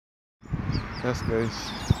Yes,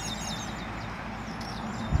 guys.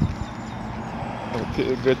 I'll take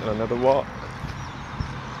you good on another walk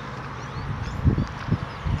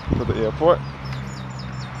to the airport.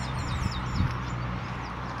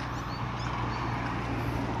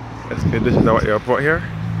 Yes, guys, this is our airport here.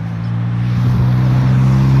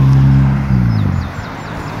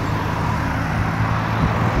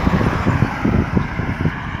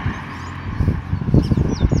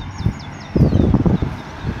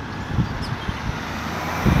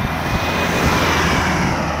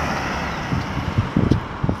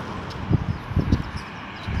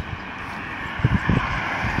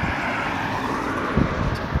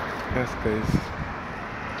 Yes, guys.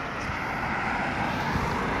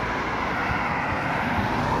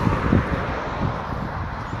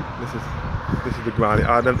 This is the Grantley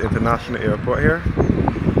Adams International Airport here.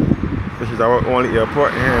 This is our only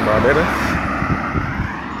airport here in Barbados.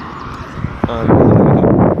 And this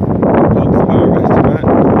is our restaurant.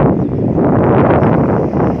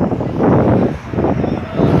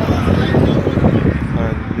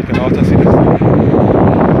 And you can also see this.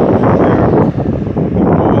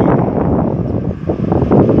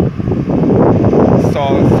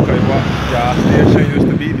 Gas station used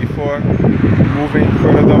to be before moving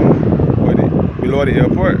further down below the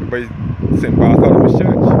airport by St. Bartholomew's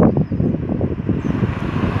Church.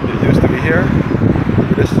 It used to be here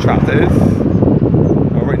where this tractor is.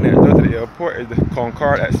 And right next door to the airport is the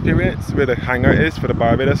Concorde Experience, where the hangar is for the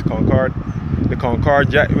Barbados Concorde, the Concorde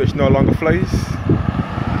jet, which no longer flies.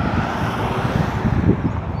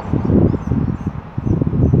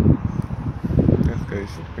 Yes, guys,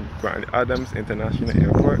 Grantley Adams International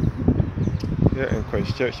Airport here in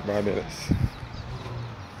Christchurch, Barbados.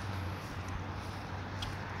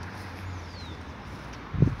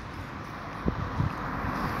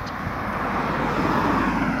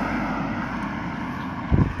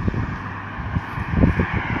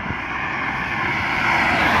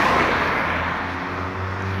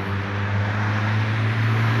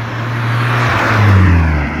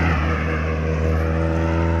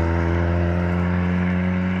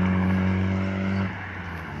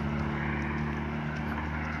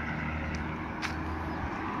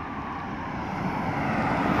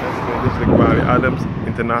 This is the Grantley Adams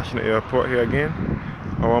International Airport here again.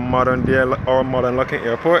 Our modern looking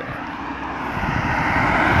airport.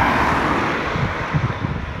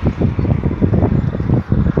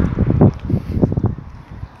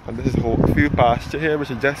 And this is Hopefield pasture here, which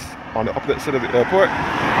is just on the opposite side of the airport.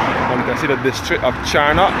 And you can see the district of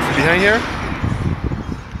Charnock behind here.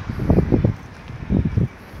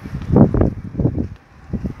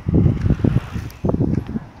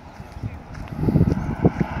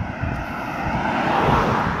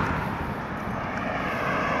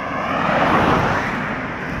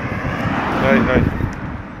 Hi.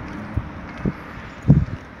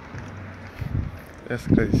 Yes,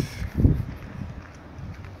 guys.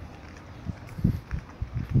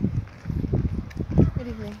 Good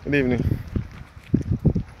evening. Good evening.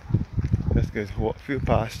 Yes, guys, Hopefield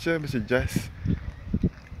pasture, which is just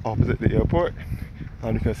opposite the airport.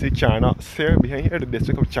 And you can see Charnock here behind here, the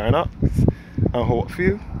district of Charnock and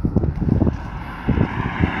Hopefield.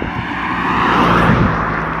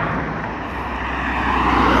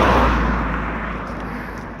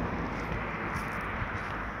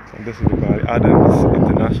 And this is the Grantley Adams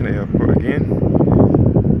International Airport again,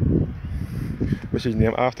 which is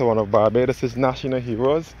named after one of Barbados' national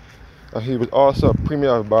heroes. He was also a Premier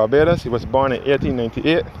of Barbados. He was born in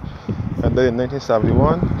 1898 and died in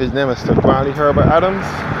 1971. His name is Sir Grantley Herbert Adams.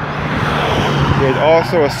 There is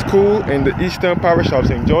also a school in the eastern parish of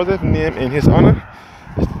St. Joseph named in his honor.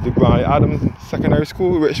 It's the Grantley Adams Secondary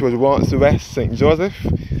School, which was once West St. Joseph,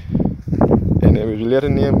 and it was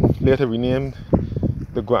later renamed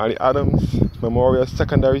the Grantley Adams Memorial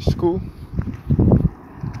Secondary School.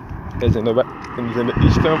 It's in the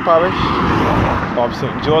eastern parish of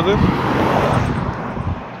St. Joseph.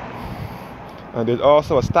 And there's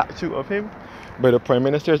also a statue of him by the Prime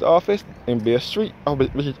Minister's office in Bay Street,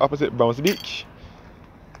 which is opposite Browns Beach.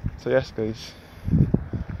 So yes, guys.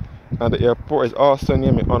 And the airport is also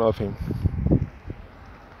named in honor of him.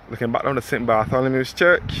 Looking back down to St. Bartholomew's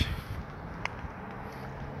Church.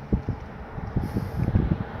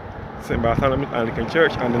 St. Bartholomew Anglican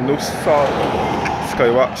Church and the new Salt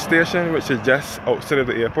Skywalk Station, which is just outside of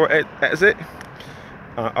the airport exit.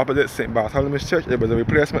 Opposite St. Bartholomew's Church, it was a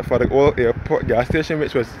replacement for the old airport gas station,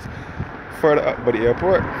 which was further up by the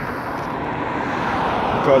airport.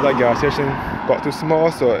 Because that gas station got too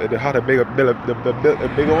small, so they had to build a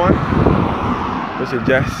bigger one, which is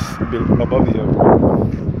just above the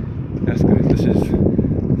airport. Yes, guys, this is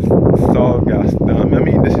Salt Gas.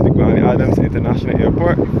 This is the Grantley Adams International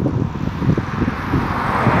Airport in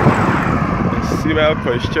Seawell,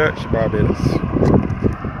 Christchurch, Barbados.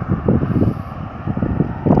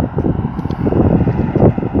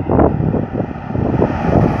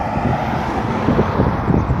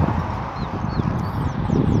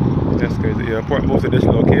 Yes guys, the airport moved to this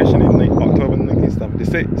location in October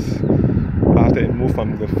 1976 after it moved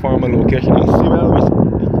from the former location at Seawell,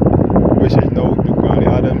 which is now the Grantley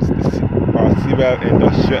Adams or Seawell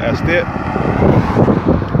Industrial Estate.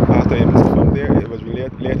 After it moved from there, it was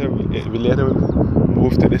later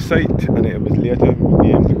moved to this site, and it was later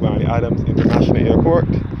named the Grantley Adams International Airport.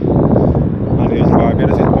 And it is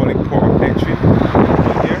Barbados' only port of entry in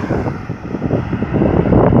here.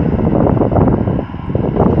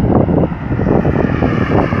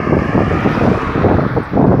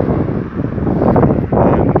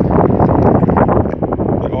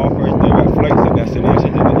 Destinations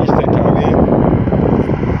in the Eastern Caribbean,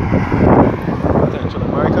 Central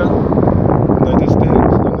America, United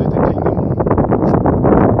States, United Kingdom,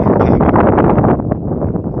 and Canada.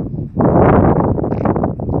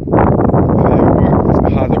 The airport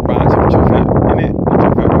has a branch of Chuffet in it, the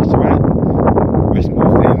Chuffet restaurant, which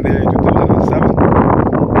moved in there in 2007.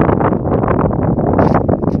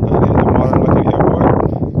 And it is a modern looking airport.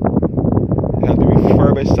 It has been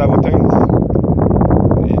refurbished several times.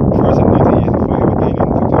 First in 1985, again in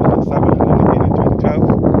 2007, and then again in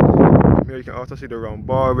 2012. Here you can also see the round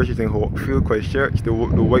bar, which is in Hopefield, Christchurch, the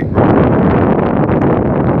white road.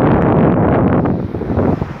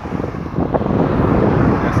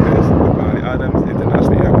 Yes guys, the Grantley Adams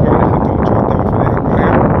International Airport is the control tower for the airport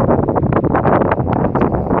here.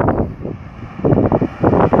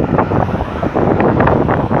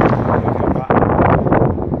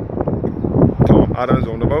 Tom Adams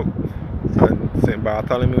roundabout and St.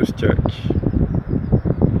 Bartholomew's Church.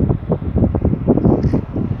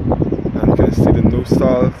 And you can see the New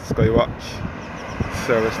Star Skywatch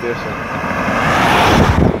service station.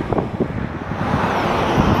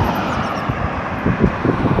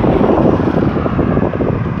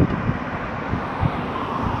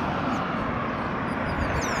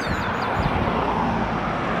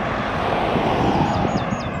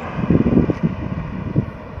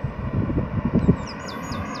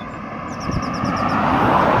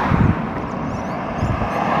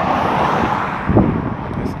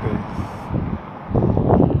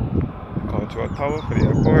 Tower for the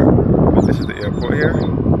airport, but this is the airport here,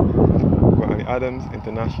 Grantley Adams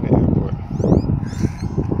International Airport.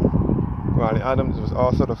 Grantley Adams was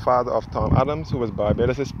also the father of Tom Adams, who was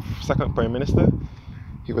Barbados' second Prime Minister.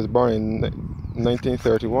 He was born in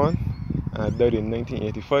 1931 and died in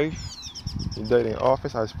 1985. He died in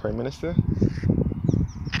office as Prime Minister,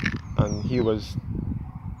 and he was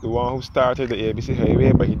the one who started the ABC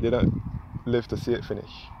Highway, but he didn't live to see it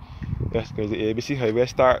finish. Yes guys, the ABC Highway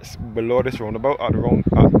starts below this roundabout at the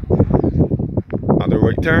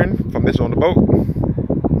right turn from this roundabout.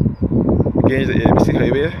 Begins the ABC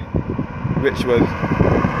Highway, which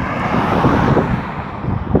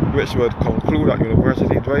would conclude at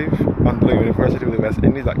University Drive under the University of the West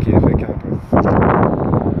Indies at KFA campus.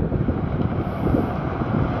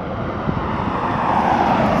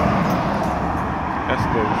 Yes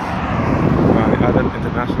guys, Grantley Adams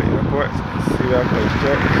International Airport, Seawell,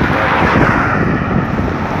 Christchurch.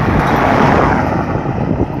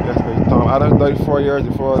 Yes guys, Tom Adams died 4 years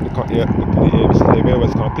before the ABC Highway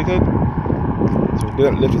was completed, so we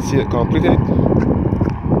didn't live to see it completed,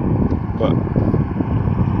 but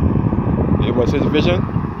it was his vision.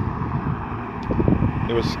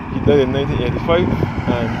 He died in 1985,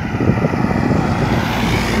 and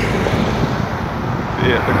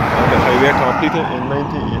the highway completed in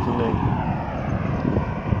 1989.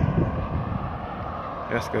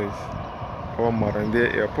 Yes guys, our modern day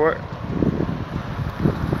airport.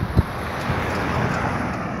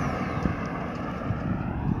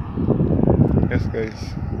 Yes guys,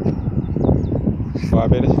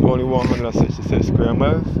 Barbados is only 166 square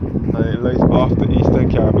miles, and it lies off the Eastern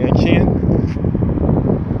Caribbean chain.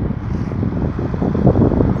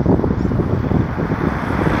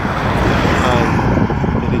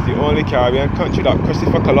 And it is the only Caribbean country that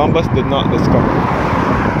Christopher Columbus did not discover.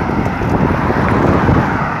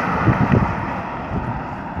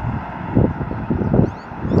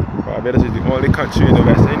 Barbados is the only country in the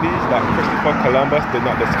West Indies that Christopher Columbus did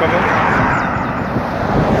not discover.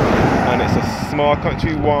 And it's a small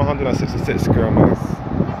country, 166 square miles.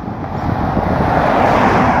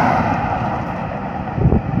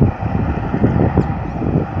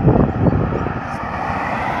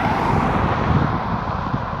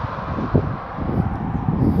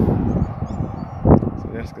 So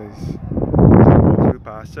yes guys,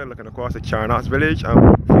 past picture looking across the Charnots village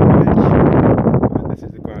and village. And this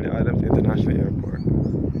is the Grantley Adams International Airport.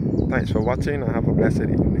 Thanks for watching and have a blessed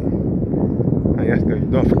evening. And yes, guys,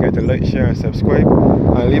 don't forget to like, share and subscribe.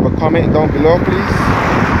 And leave a comment down below, please.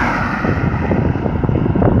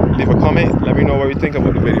 Leave a comment, let me know what you think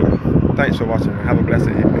about the video. Thanks for watching and have a blessed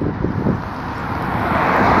evening.